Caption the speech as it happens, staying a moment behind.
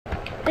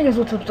Hey guys,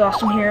 what's up? It's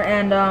Austin here,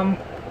 and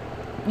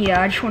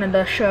yeah, I just wanted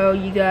to show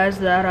you guys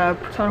that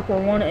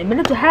Protonicwar1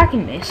 admitted to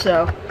hacking me.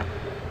 So,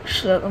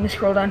 just let me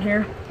scroll down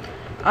here.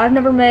 I've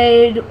never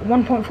made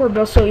 1.4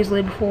 bills so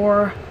easily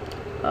before.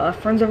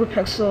 Friends over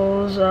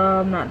pixels.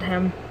 Not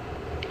him.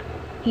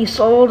 He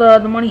sold the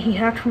money he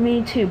hacked from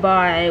me to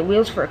buy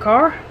wheels for a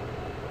car.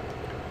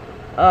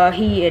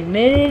 He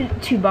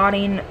admitted to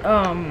botting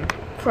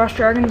Frost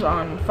Dragons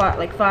on 5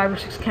 or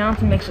 6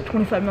 accounts and makes it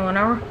 25 mil an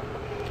hour.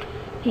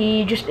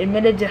 He just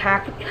admitted to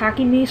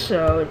hacking me,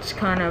 so it's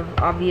kind of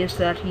obvious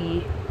that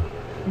he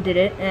did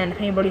it. And if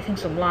anybody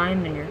thinks I'm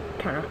lying, then you're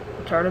kind of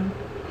retarded.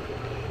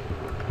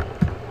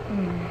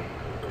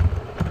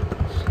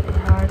 Say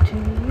hi to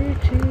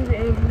YouTube,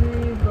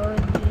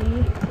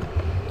 everybody.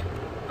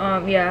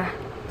 Yeah,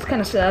 it's kind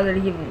of sad that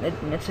he even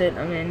admits it.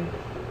 I mean,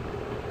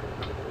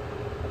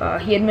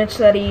 he admits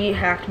that he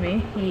hacked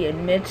me. He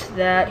admits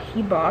that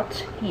he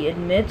bought. He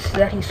admits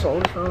that he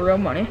sold for real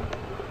money.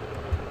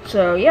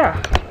 So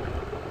yeah.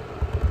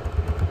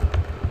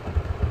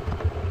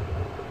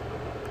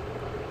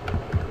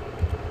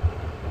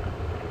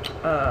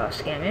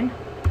 Scamming?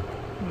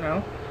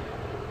 No.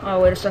 Oh,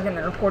 wait a second,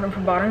 and report him for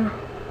botting.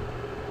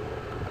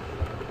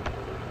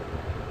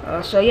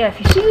 So yeah, if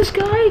you see this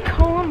guy,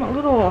 call him a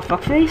little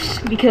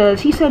fuckface,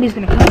 because he said he's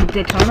gonna come to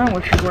Daytona,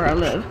 which is where I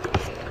live.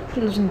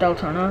 He lives in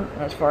Deltona,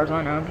 as far as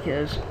I know,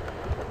 because,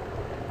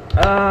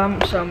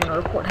 so I'm gonna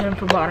report him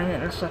for botting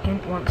in a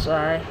second, once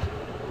I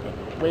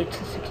wait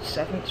till 60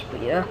 seconds,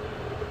 but yeah.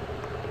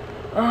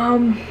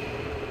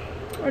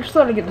 I just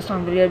thought I'd get this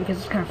on video because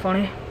it's kind of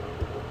funny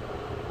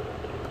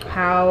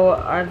how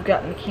I've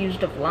gotten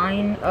accused of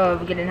lying,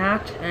 of getting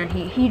hacked, and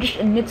he just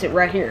admits it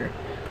right here.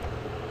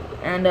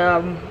 And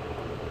I'm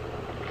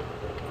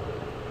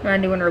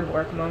doing herb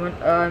work at the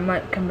moment. I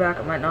might come back,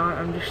 I might not.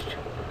 I'm just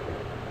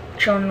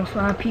chilling with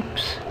my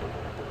peeps.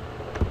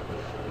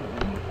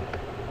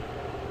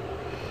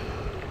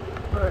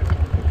 But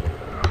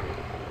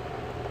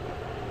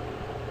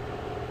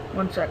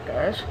one sec,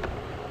 guys.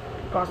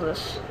 Pause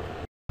this.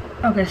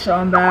 Okay, so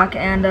I'm back,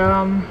 and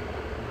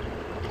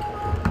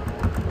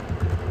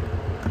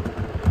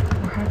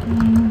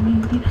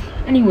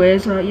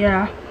anyways,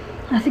 yeah,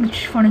 I think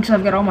it's funny because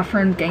I've got all my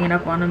friends ganging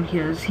up on him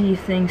because he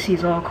thinks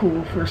he's all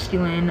cool for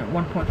stealing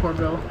 1.4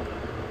 bill.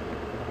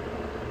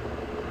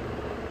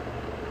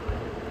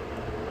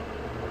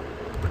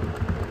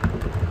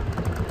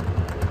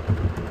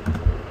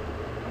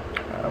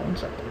 One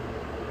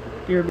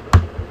second.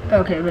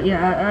 Okay, but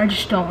yeah, I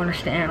just don't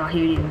understand how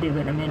he would even do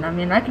it. I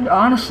mean, I could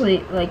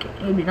honestly, like,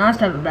 it would be nice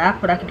to have it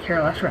back, but I could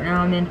care less right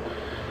now. I mean,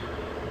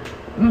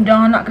 moved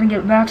on, not gonna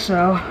get it back,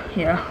 so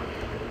yeah.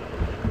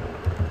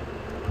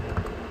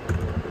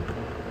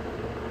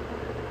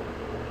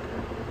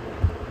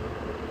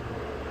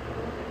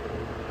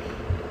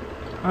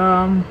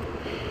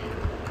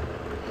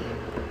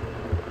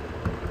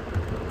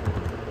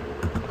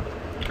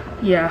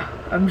 Yeah,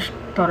 I just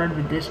thought I'd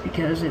do this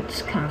because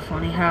it's kind of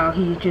funny how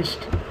he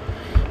just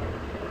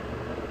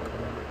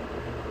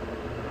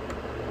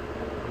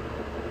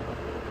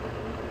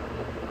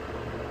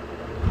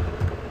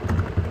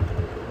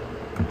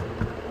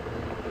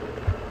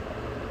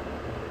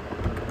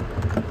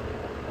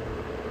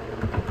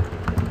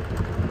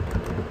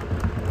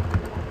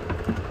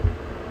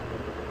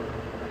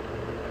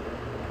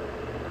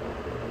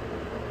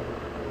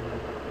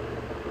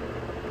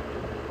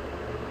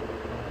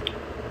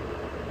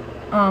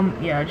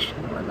yeah, just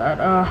ignore that.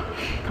 I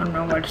don't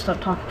know why I just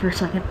stopped talking for a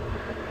second.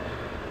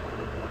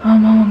 I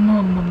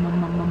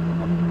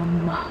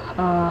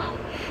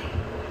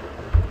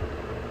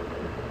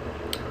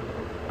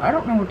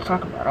don't know what to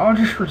talk about. I'll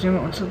just resume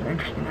it when something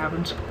interesting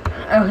happens.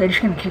 Okay,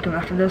 just gonna kick him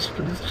after this,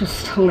 but it's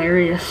just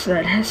hilarious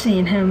that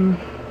seeing him,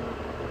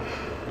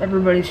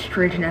 everybody's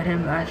raging at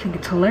him. I think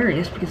it's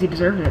hilarious because he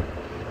deserved it.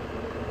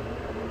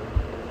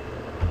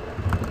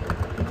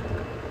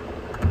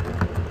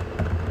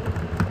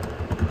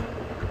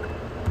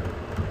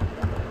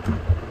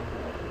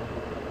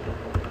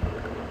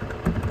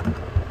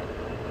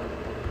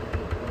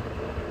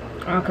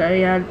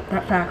 Okay, yeah,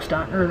 that's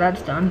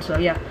done, so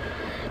yeah.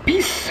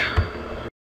 Peace!